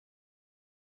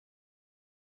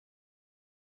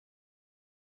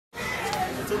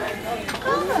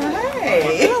Oh,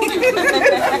 hey.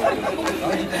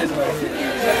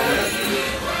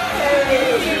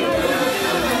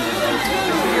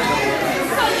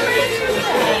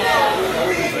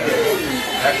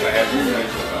 Actually, I had to say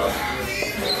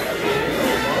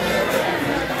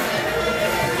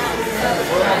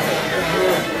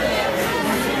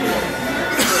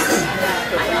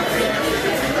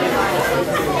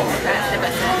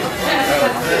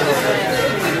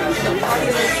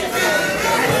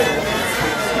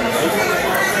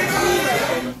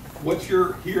what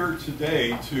you're here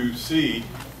today to see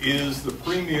is the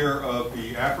premiere of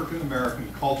the African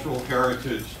American Cultural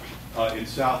Heritage in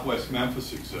Southwest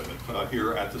Memphis exhibit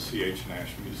here at the C.H. Nash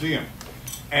Museum.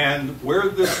 And where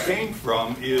this came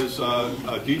from is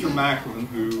Deidre Macklin,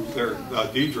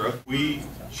 Deidre, we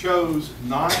chose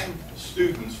 9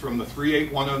 students from the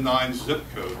 38109 zip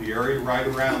code, the area right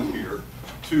around here,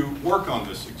 to work on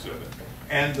this exhibit.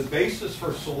 And the basis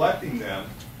for selecting them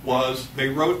was they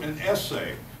wrote an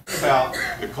essay about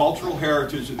the cultural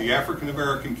heritage of the African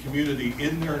American community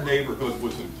in their neighborhood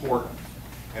was important.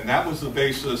 And that was the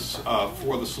basis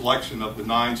for the selection of the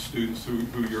 9 students who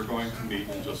you're going to meet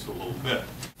in just a little bit.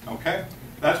 Okay?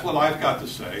 That's what I've got to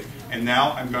say. And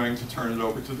now I'm going to turn it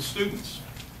over to the students.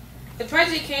 The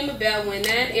project came about when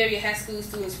 9 area high school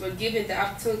students were given the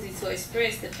opportunity to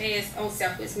express the past on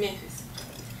Southwest Memphis.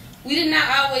 We did not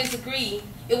always agree.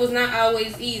 It was not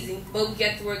always easy, but we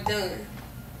got the work done.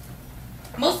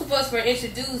 Most of us were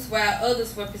introduced while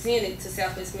others were presented to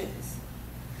Southwest Memphis.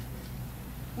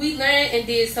 We learned and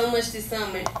did so much this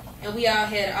summer, and we all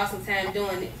had an awesome time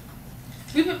doing it.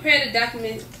 We prepared a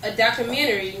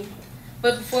documentary,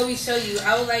 but before we show you,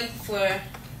 I would like for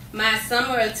my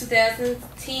summer of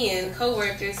 2010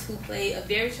 co-workers who played a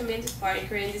very tremendous part in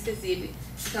creating this exhibit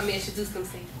to come and introduce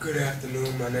themselves. Good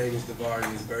afternoon, my name is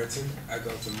Devarius Burton. I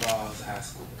go to Miles High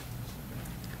School.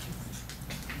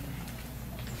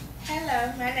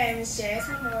 Hello, my name is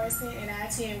Jasmine Morrison and I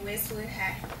attend Westwood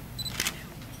High.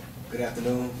 Good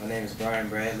afternoon, my name is Brian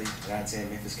Bradley and I attend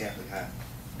Memphis Catholic High.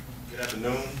 Good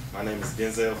afternoon, my name is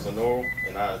Denzel Flanor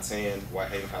and I attend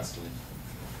Whitehaven High School.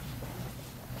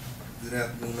 Good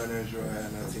afternoon, my name is Roy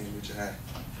and I attend Mitchell High.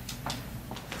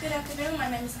 Good afternoon, my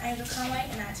name is Angel Conway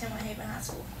and I attend Whitehaven High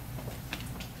School.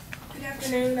 Good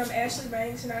afternoon, I'm Ashley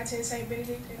Banks and I attend St.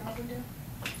 Benedict in Auburndale.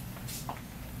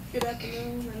 Good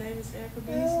afternoon, my name is Erica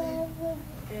Beasley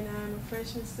and I'm a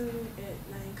freshman student at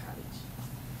Lane College.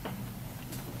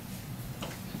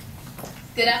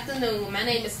 Good afternoon, my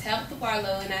name is Tabitha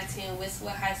Barlow and I attend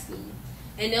Westwood High School.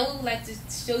 And now we would like to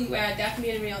show you our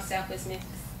documentary on Southwest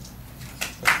Memphis.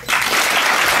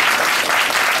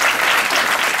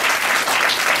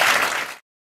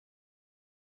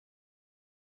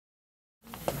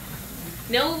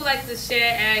 Now we would like to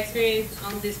share our experience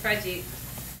on this project.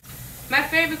 My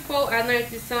favorite quote I learned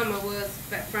this summer was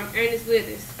from Ernest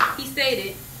Withers. He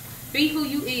stated, "Be who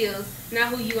you is,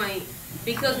 not who you ain't.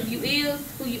 Because if you is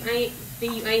who you ain't,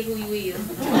 then you ain't who you is."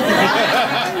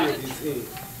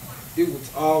 It was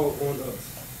all on us.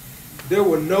 There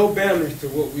were no boundaries to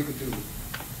what we could do,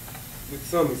 with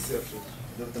some exceptions.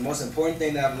 The most important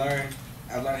thing that I've learned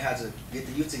how to get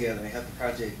the youth together and help the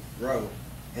project grow,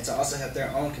 and to also help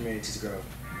their own communities grow.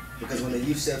 Because when the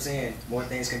youth steps in, more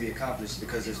things can be accomplished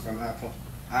because it's from our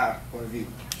point of view.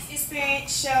 This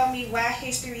experience showed me why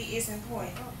history is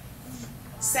important.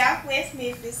 Southwest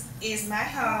Memphis is my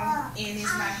home and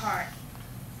is my heart.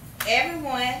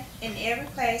 Everyone in every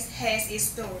place has its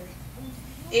story.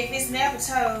 If it's never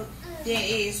told, then it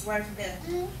is worth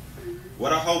nothing.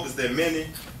 What I hope is that many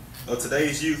of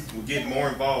today's youth will get more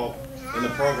involved in the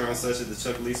programs such as the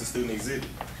Chuckalissa Student Exhibit.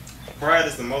 Pride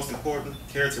is the most important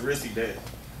characteristic that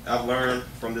I've learned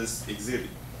from this exhibit.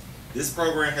 This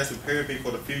program has prepared me for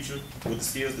the future with the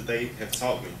skills that they have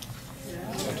taught me.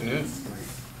 Good afternoon.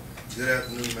 Good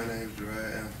afternoon, my name is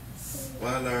Gerard.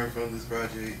 What I learned from this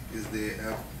project is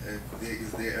that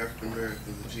African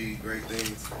Americans achieved great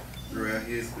things throughout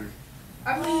history.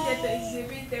 I believe that the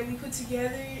exhibit that we put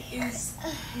together is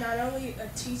not only a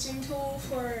teaching tool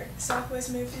for Southwest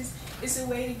Memphis, it's a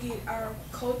way to get our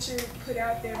culture put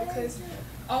out there because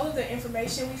all of the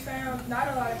information we found, not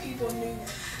a lot of people knew.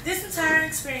 This entire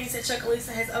experience at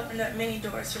Chuckalissa has opened up many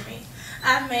doors for me.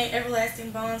 I've made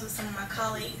everlasting bonds with some of my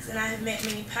colleagues, and I have met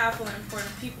many powerful and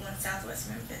important people in Southwest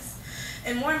Memphis.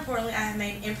 And more importantly, I have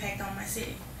made an impact on my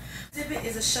city. The exhibit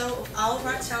is a show of all of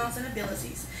our talents and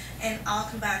abilities, and all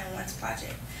combined in one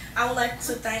project. I would like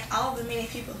to thank all of the many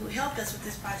people who helped us with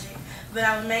this project, but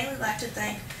I would mainly like to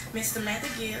thank Ms. Samantha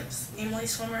Gibbs, Emily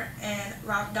Swimmer, and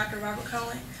Dr. Robert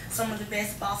Cohen, some of the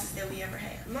best bosses that we ever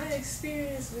had. My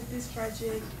experience with this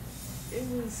project,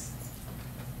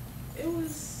 it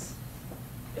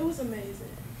it was amazing.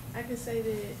 I can say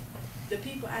that the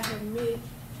people I have met,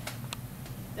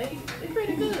 they're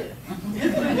pretty good.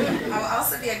 I will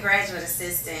also be a graduate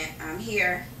assistant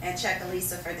here at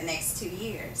Chucalissa for the next 2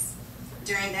 years.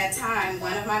 During that time,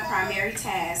 one of my primary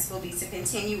tasks will be to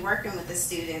continue working with the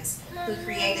students who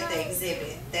created the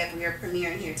exhibit that we are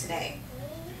premiering here today.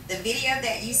 The video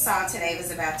that you saw today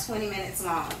was about 20 minutes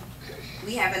long.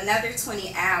 We have another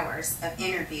 20 hours of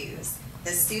interviews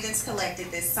the students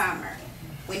collected this summer.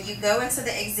 When you go into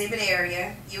the exhibit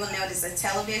area, you will notice a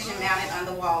television mounted on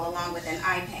the wall along with an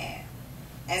iPad.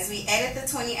 As we edit the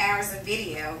 20 hours of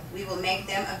video, we will make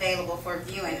them available for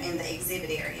viewing in the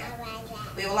exhibit area.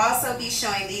 We will also be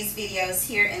showing these videos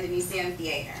here in the museum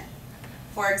theater.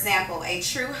 For example, a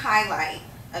true highlight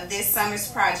of this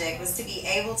summer's project was to be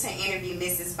able to interview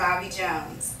Mrs. Bobby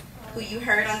Jones, who you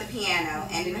heard on the piano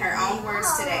and in her own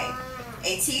words today,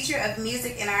 a teacher of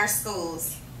music in our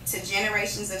schools to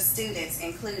generations of students,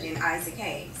 including Isaac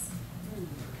Hayes.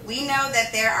 We know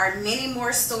that there are many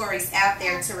more stories out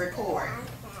there to record.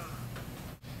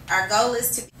 Our goal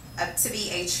is to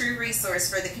be a true resource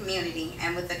for the community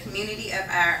and with the community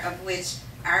of which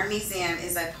our museum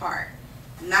is a part,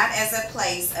 not as a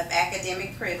place of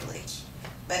academic privilege,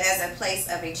 but as a place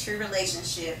of a true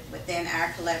relationship within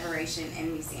our collaboration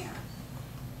and museum.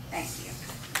 Thank you.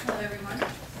 Hello everyone.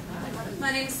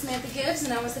 My name is Samantha Gibbs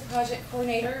and I was the project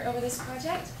coordinator over this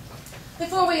project.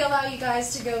 Before we allow you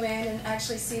guys to go in and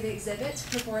actually see the exhibit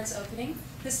before its opening,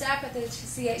 the staff at the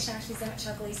CH National Museum at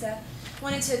Chucalissa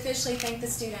wanted to officially thank the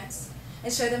students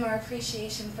and show them our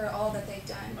appreciation for all that they've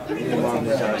done.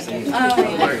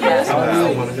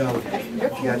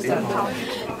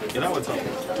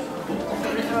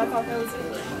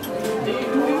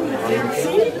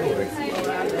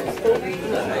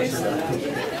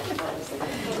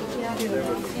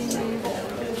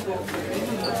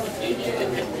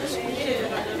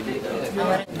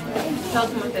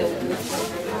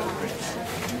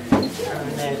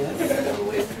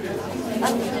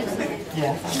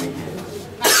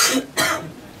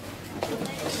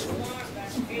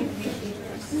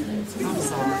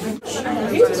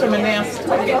 He's from announced,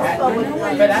 but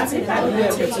I think I can do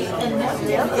it. Is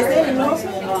that a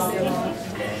announcement?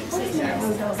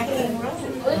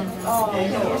 Okay.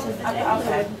 I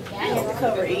have to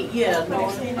cover 8. Yeah, no.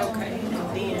 Okay.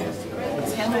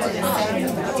 And then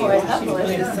Hamilton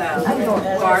and South.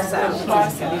 Far South. Far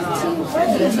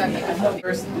South.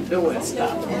 First door and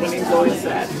stop. When you go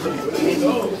inside.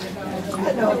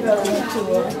 I know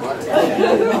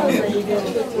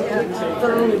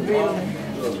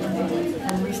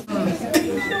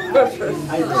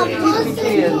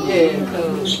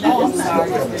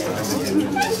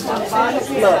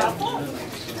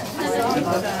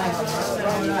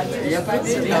Yep, I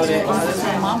did know that.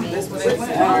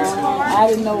 I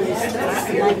didn't know it was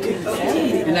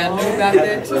and I knew about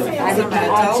that too. Somebody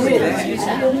told me that. I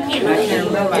can't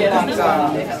remember. I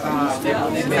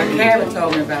think Karen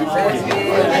told me about that.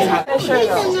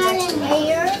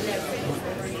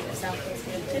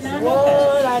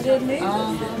 What? I didn't either.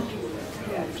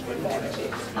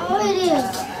 Oh, it is.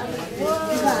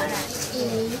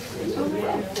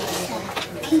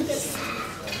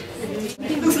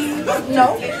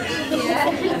 No. Yeah.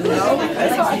 No.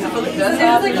 That's hard to believe. There's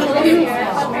like a little here.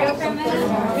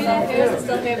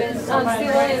 Still here, but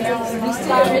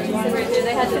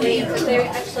they had to leave because they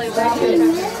actually were here.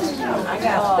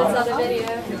 This other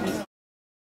video.